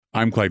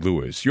I'm Clyde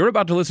Lewis. You're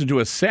about to listen to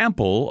a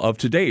sample of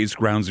today's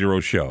Ground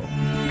Zero show.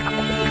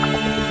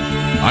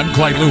 I'm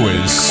Clyde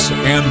Lewis,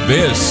 and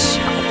this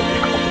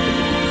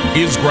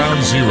is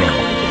Ground Zero.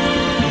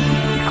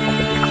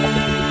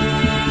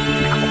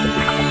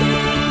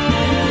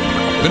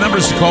 The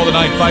numbers to call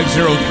tonight,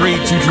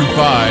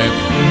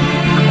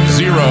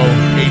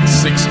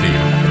 503-225-0860.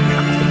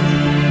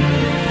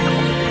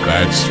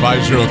 That's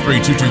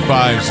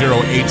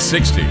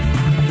 503-225-0860.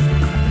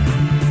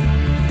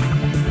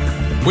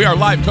 We are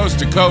live coast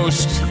to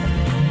coast,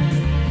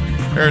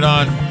 aired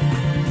on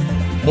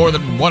more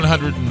than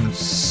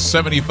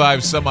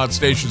 175 some odd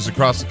stations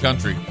across the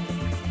country.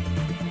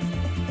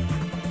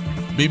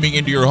 Beaming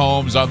into your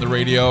homes on the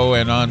radio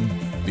and on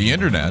the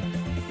internet.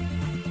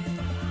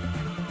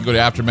 You go to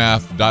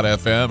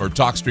aftermath.fm or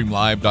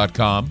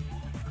talkstreamlive.com.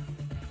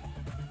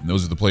 And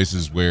those are the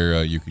places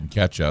where you can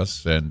catch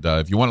us. And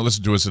if you want to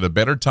listen to us at a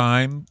better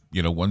time,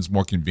 one's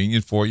more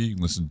convenient for you, you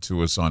can listen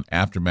to us on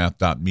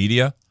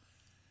aftermath.media.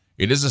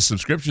 It is a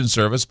subscription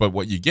service, but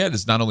what you get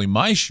is not only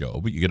my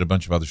show, but you get a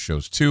bunch of other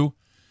shows too.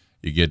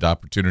 You get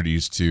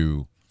opportunities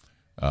to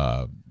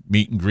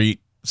meet and greet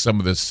some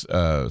of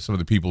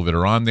the people that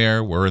are on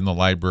there. We're in the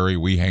library.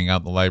 We hang out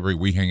in the library.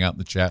 We hang out in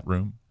the chat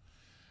room.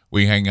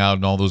 We hang out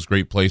in all those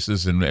great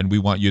places, and we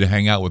want you to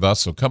hang out with us.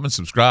 So come and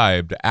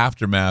subscribe to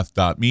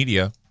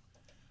aftermath.media.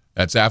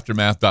 That's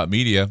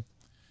aftermath.media,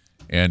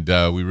 and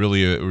we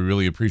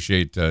really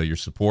appreciate your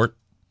support.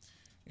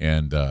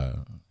 And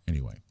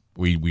anyway,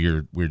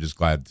 we're just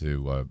glad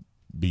to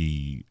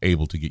be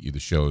able to get you the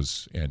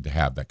shows and to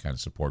have that kind of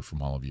support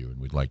from all of you. And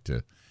we'd like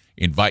to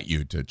invite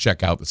you to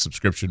check out the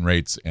subscription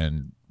rates.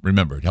 And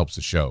remember, it helps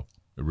the show.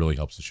 It really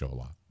helps the show a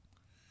lot.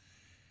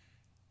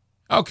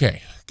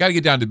 Okay, got to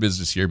get down to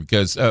business here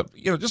because,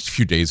 just a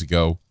few days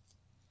ago,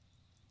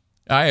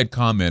 I had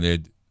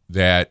commented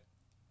that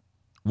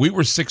we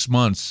were 6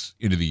 months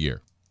into the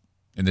year,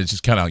 and it's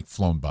just kind of like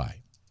flown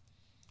by.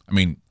 I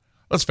mean,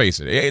 let's face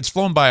it, it's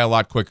flown by a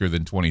lot quicker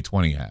than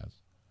 2020 has.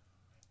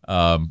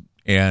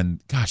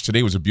 And gosh,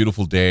 today was a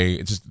beautiful day.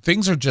 It's just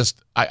things are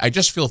just, I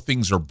just feel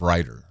things are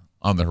brighter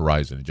on the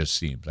horizon. It just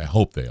seems. I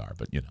hope they are,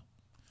 but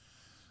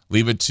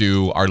leave it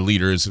to our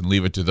leaders and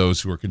leave it to those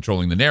who are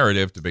controlling the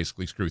narrative to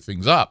basically screw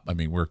things up. I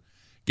mean, we're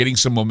getting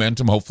some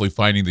momentum, hopefully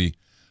finding the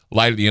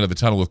light at the end of the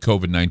tunnel with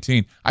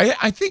COVID-19.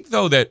 I think,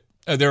 though, that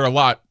there are a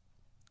lot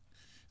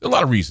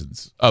of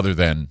reasons other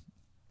than,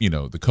 the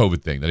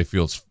COVID thing that I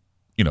feel is,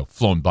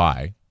 flown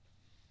by.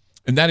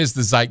 And that is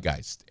the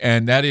zeitgeist.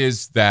 And that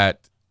is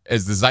that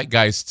as the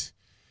zeitgeist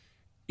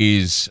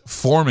is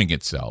forming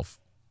itself,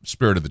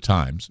 spirit of the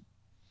times,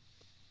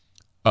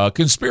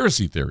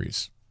 conspiracy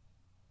theories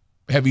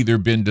have either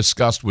been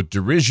discussed with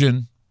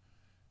derision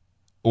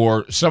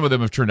or some of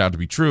them have turned out to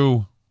be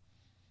true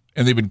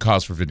and they've been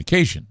cause for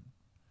vindication.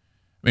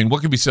 I mean,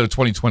 what can be said of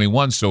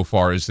 2021 so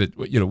far is that,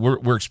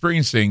 we're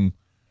experiencing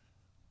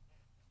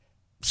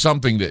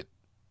something that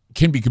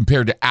can be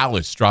compared to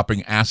Alice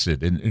dropping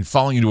acid and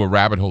falling into a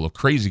rabbit hole of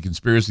crazy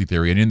conspiracy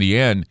theory. And in the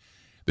end,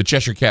 the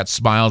Cheshire Cat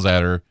smiles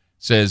at her,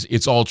 says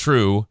it's all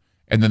true,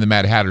 and then the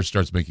Mad Hatter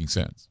starts making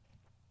sense.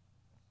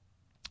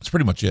 That's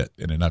pretty much it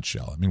in a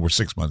nutshell. I mean, we're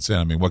 6 months in.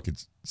 I mean, what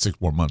could 6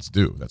 more months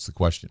do? That's the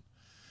question.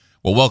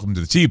 Well, welcome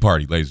to the Tea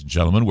Party, ladies and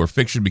gentlemen, where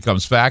fiction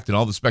becomes fact and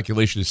all the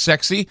speculation is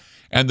sexy,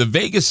 and the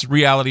Vegas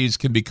realities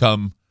can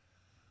become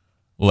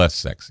less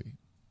sexy.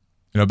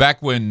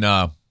 Back when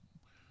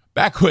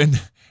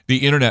the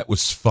internet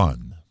was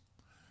fun,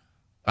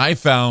 I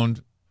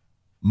found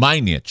my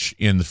niche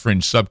in the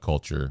fringe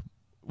subculture,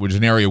 which is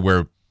an area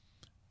where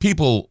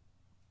people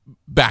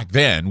back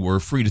then were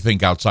free to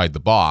think outside the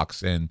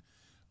box and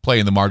play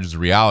in the margins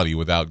of reality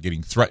without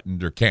getting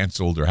threatened or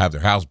canceled or have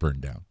their house burned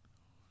down.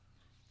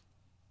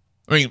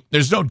 I mean,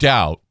 there's no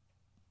doubt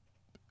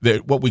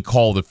that what we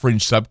call the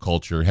fringe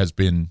subculture has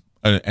been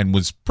and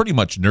was pretty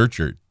much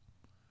nurtured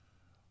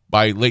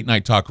by late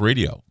night talk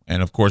radio.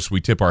 And of course, we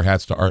tip our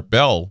hats to Art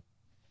Bell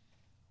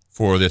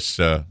for this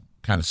kind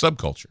of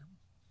subculture.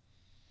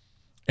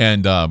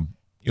 And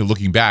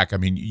looking back, I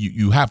mean,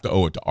 you have to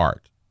owe it to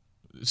Art.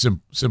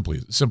 Simple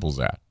as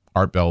that.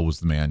 Art Bell was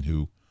the man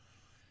who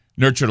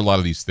nurtured a lot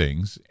of these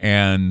things.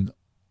 And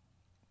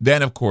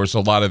then, of course, a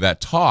lot of that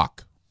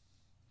talk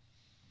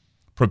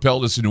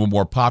propelled us into a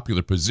more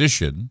popular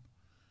position.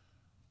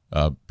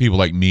 People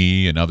like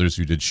me and others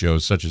who did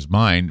shows such as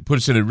mine put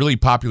us in a really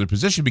popular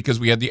position because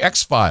we had the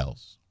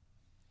X-Files.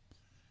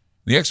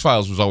 The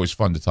X-Files was always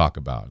fun to talk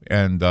about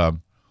and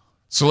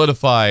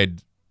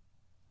solidified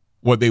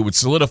what they would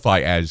solidify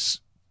as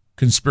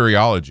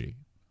conspiriology.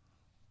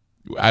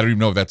 I don't even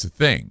know if that's a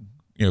thing.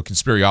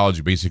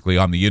 Conspiriology basically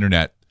on the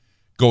internet,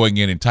 going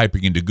in and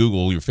typing into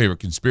Google your favorite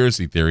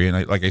conspiracy theory.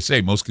 And like I say,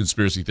 most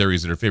conspiracy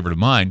theories that are favorite of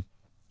mine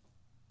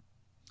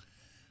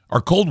are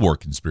Cold War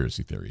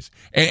conspiracy theories.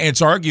 And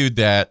it's argued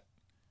that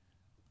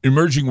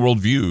emerging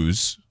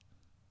worldviews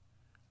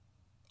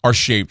are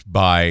shaped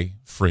by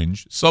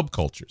fringe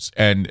subcultures.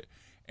 And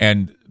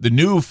the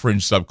new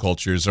fringe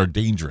subcultures are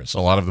dangerous. A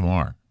lot of them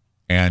are.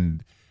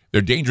 And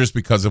they're dangerous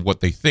because of what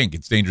they think.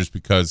 It's dangerous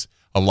because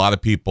a lot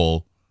of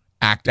people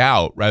act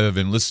out rather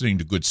than listening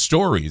to good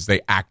stories.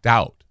 They act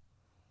out.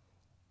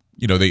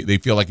 They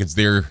feel like it's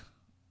their,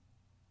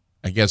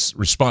 I guess,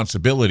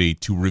 responsibility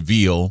to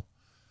reveal,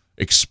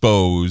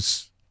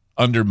 expose,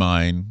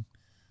 undermine.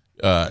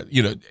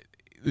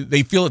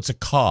 They feel it's a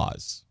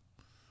cause.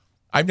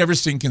 I've never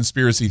seen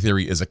conspiracy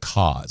theory as a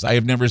cause. I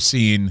have never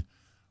seen,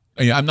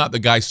 I'm not the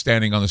guy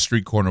standing on the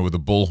street corner with a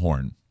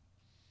bullhorn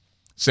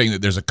saying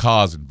that there's a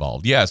cause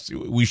involved. Yes,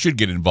 we should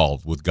get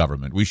involved with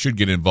government. We should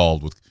get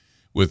involved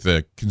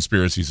with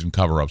conspiracies and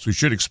cover-ups. We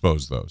should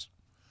expose those.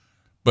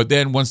 But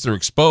then once they're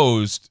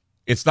exposed,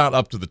 it's not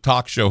up to the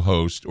talk show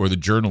host or the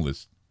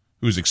journalist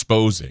who's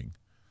exposing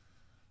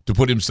to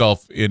put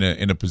himself in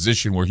a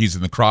position where he's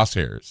in the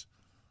crosshairs,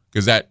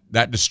 because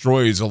that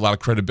destroys a lot of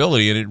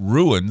credibility and it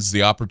ruins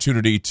the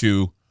opportunity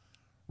to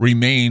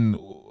remain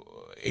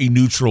a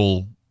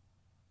neutral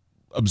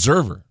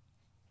observer,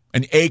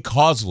 an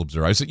acausal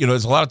observer. I said,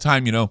 there's a lot of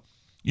time,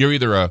 you're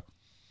either a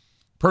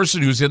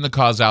person who's in the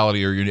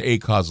causality or you're an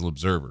acausal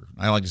observer.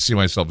 I like to see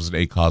myself as an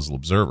acausal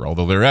observer,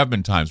 although there have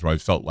been times where I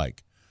felt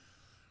like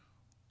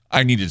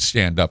I needed to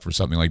stand up for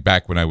something, like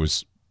back when I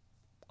was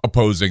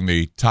opposing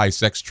the Thai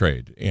sex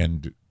trade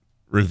and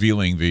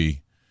revealing the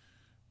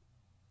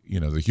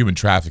human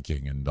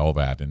trafficking and all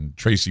that. And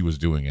Tracy was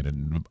doing it.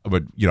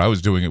 But I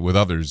was doing it with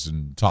others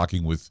and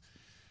talking with,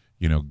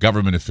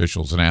 government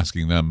officials and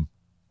asking them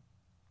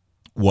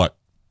what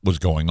was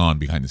going on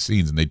behind the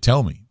scenes. And they'd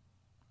tell me.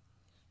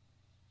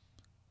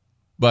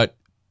 But,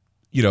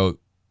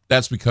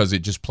 that's because it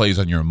just plays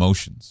on your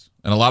emotions.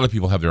 And a lot of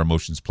people have their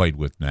emotions played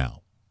with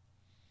now.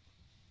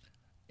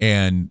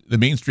 And the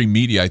mainstream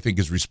media, I think,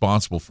 is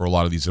responsible for a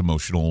lot of these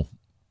emotional,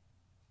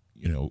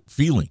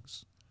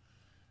 feelings.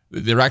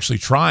 They're actually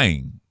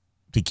trying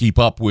to keep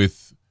up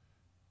with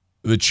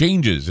the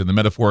changes in the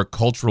metaphoric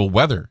cultural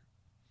weather.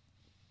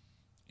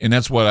 And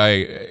that's what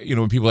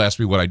when people ask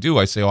me what I do,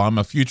 I say, I'm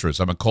a futurist.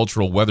 I'm a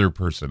cultural weather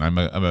person. I'm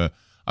a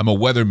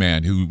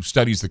weatherman who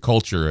studies the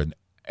culture and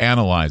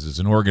analyzes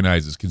and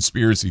organizes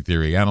conspiracy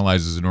theory,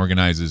 analyzes and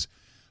organizes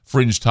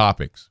fringe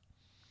topics.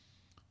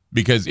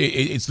 Because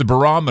it's the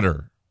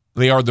barometer.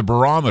 They are the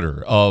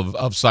barometer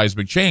of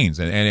seismic change.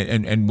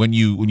 And when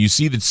you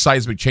see the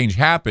seismic change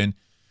happen,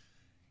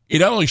 it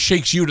not only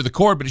shakes you to the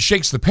core, but it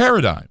shakes the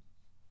paradigm.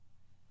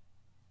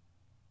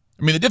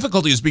 I mean, the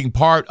difficulty is being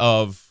part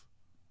of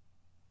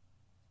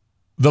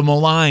the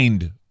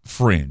maligned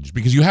fringe,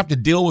 because you have to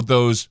deal with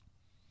those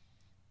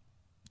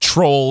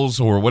trolls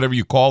or whatever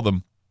you call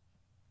them.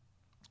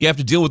 You have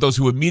to deal with those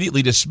who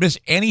immediately dismiss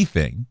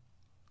anything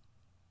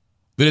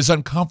that is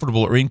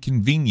uncomfortable or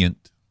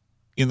inconvenient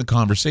in the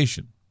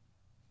conversation.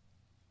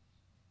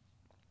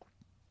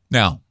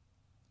 Now,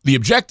 the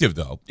objective,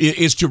 though,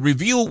 is to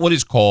reveal what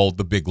is called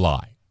the big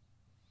lie.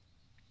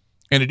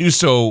 And to do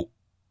so,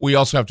 we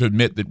also have to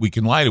admit that we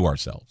can lie to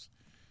ourselves.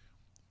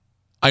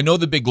 I know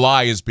the big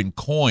lie has been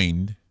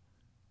coined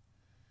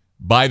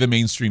by the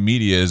mainstream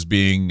media as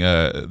being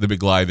the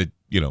big lie that,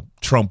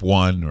 Trump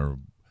won or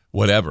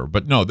whatever.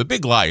 But no, the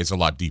big lie is a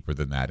lot deeper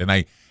than that. And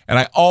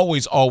I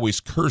always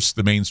curse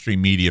the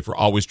mainstream media for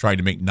always trying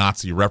to make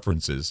Nazi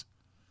references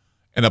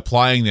and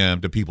applying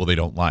them to people they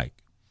don't like.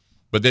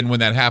 But then when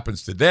that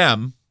happens to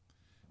them,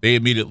 they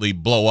immediately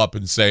blow up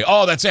and say,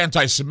 oh, that's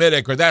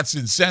anti-Semitic or that's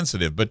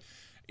insensitive. But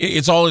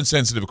it's all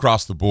insensitive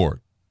across the board.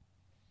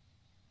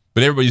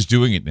 But everybody's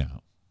doing it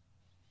now.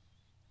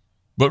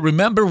 But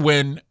remember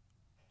when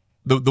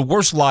the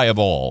worst lie of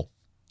all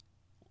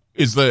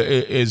is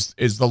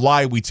the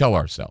lie we tell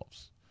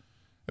ourselves.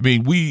 I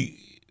mean,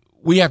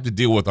 we have to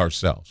deal with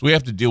ourselves. We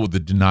have to deal with the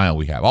denial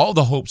we have, all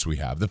the hopes we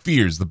have, the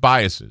fears, the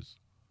biases,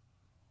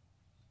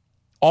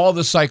 all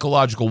the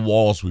psychological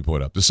walls we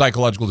put up, the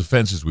psychological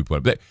defenses we put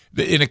up,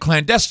 that in a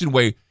clandestine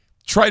way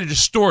try to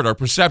distort our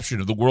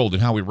perception of the world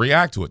and how we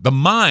react to it. The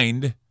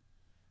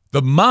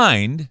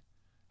mind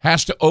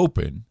has to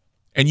open,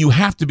 and you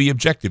have to be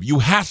objective. You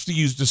have to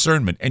use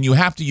discernment, and you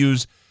have to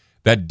use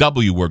that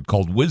W word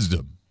called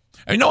wisdom.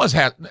 And no one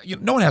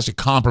has to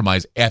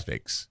compromise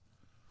ethics,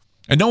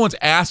 and no one's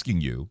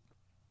asking you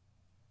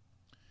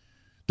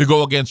to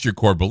go against your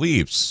core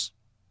beliefs.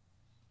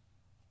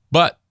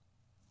 But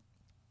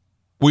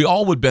we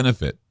all would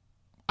benefit,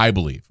 I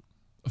believe,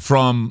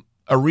 from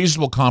a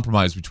reasonable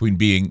compromise between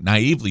being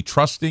naively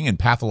trusting and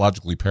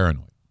pathologically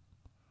paranoid.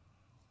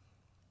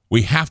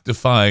 We have to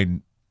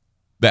find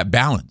that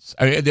balance.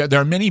 I mean,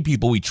 there are many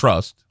people we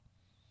trust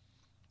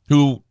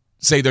who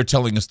say they're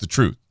telling us the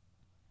truth.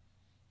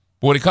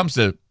 But when it comes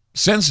to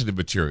sensitive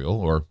material,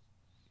 or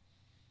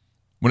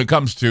when it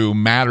comes to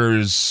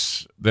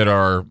matters that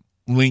are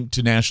linked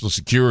to national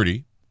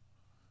security,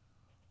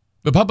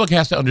 the public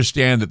has to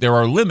understand that there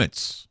are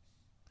limits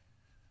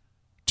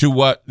to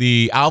what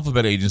the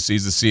alphabet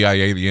agencies, the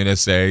CIA, the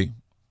NSA,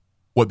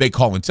 what they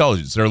call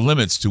intelligence. There are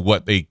limits to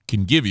what they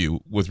can give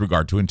you with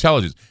regard to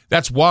intelligence.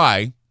 That's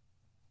why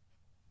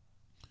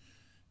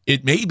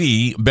it may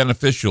be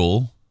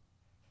beneficial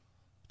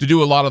to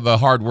do a lot of the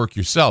hard work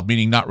yourself,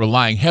 meaning not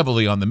relying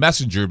heavily on the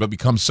messenger, but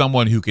become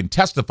someone who can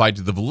testify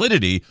to the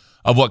validity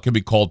of what can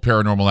be called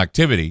paranormal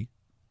activity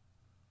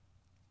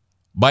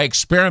by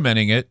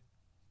experimenting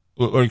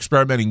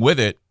with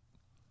it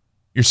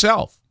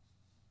yourself.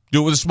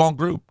 Do it with a small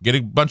group. Get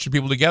a bunch of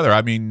people together.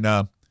 I mean,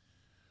 I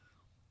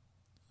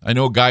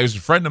know a guy who's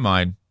a friend of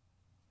mine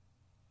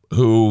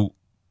who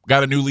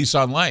got a new lease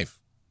on life.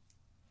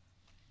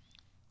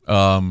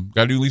 And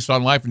now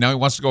he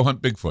wants to go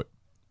hunt Bigfoot.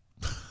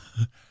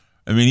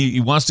 I mean, he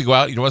wants to go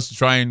out. He wants to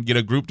try and get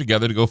a group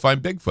together to go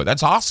find Bigfoot.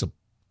 That's awesome.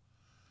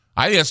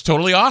 I think that's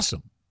totally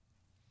awesome.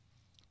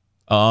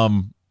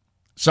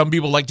 Some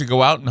people like to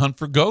go out and hunt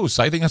for ghosts.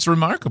 I think that's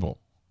remarkable.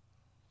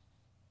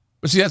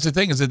 But see, that's the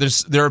thing, is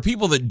that there are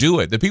people that do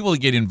it, the people that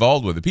get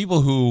involved with it, the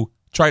people who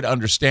try to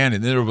understand it,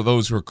 and there are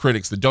those who are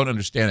critics that don't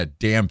understand a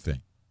damn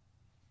thing.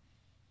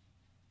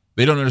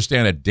 They don't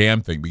understand a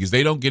damn thing because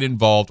they don't get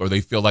involved, or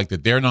they feel like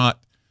that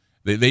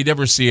they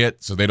never see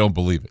it, so they don't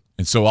believe it.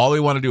 And so all they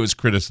want to do is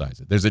criticize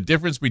it. There's a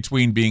difference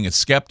between being a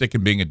skeptic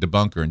and being a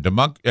debunker, and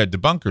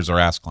debunkers are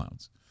ass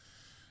clowns.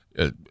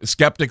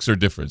 Skeptics are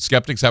different.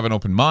 Skeptics have an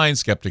open mind.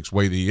 Skeptics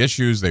weigh the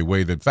issues. They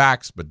weigh the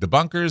facts. But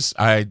debunkers,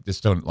 I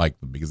just don't like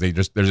them because they're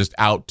just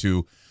out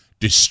to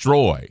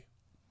destroy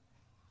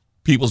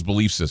people's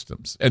belief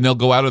systems. And they'll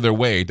go out of their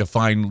way to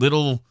find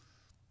little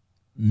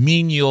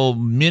menial,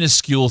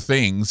 minuscule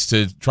things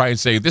to try and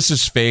say this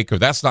is fake or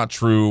that's not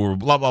true or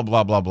blah, blah,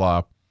 blah, blah,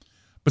 blah.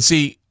 But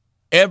see,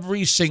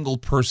 every single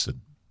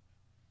person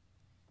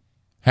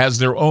has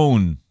their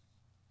own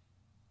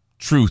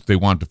truth they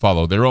want to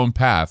follow, their own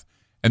path.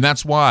 And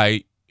that's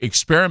why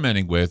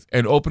experimenting with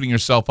and opening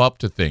yourself up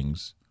to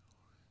things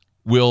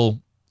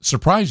will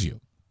surprise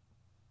you.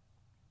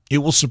 It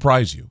will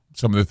surprise you,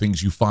 some of the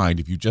things you find,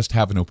 if you just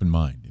have an open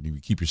mind and you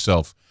keep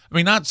yourself,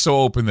 not so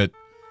open that,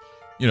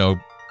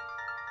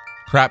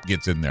 crap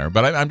gets in there.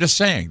 But I'm just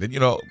saying that,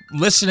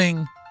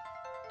 listening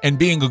and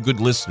being a good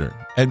listener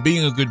and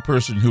being a good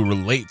person who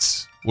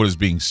relates what is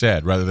being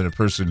said rather than a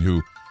person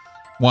who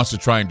wants to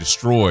try and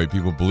destroy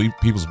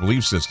people's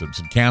belief systems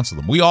and cancel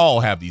them. We all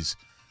have these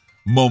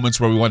moments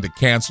where we want to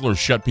cancel or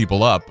shut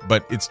people up,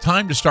 but it's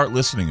time to start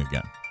listening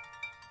again.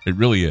 It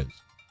really is.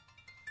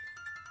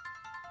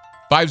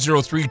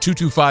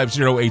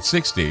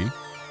 503-225-0860.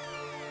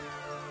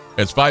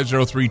 That's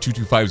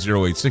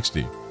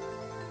 503-225-0860.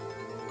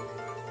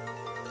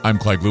 I'm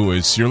Clyde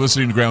Lewis. You're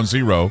listening to Ground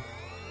Zero,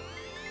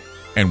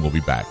 and we'll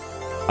be back.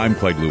 I'm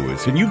Clyde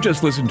Lewis, and you've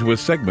just listened to a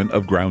segment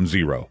of Ground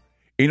Zero.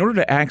 In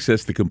order to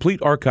access the complete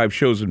archive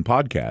shows and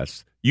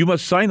podcasts, you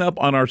must sign up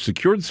on our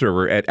secured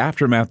server at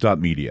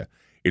aftermath.media.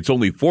 It's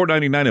only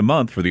 $4.99 a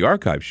month for the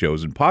archive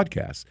shows and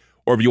podcasts.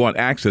 Or if you want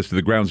access to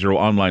the Ground Zero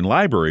online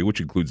library, which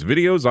includes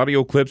videos,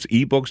 audio clips,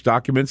 ebooks,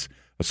 documents,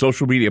 a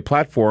social media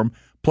platform,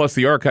 plus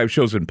the archive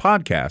shows and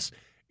podcasts,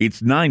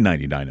 it's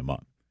 $9.99 a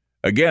month.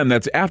 Again,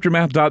 that's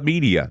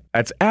aftermath.media.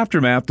 That's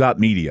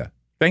aftermath.media.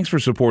 Thanks for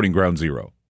supporting Ground Zero.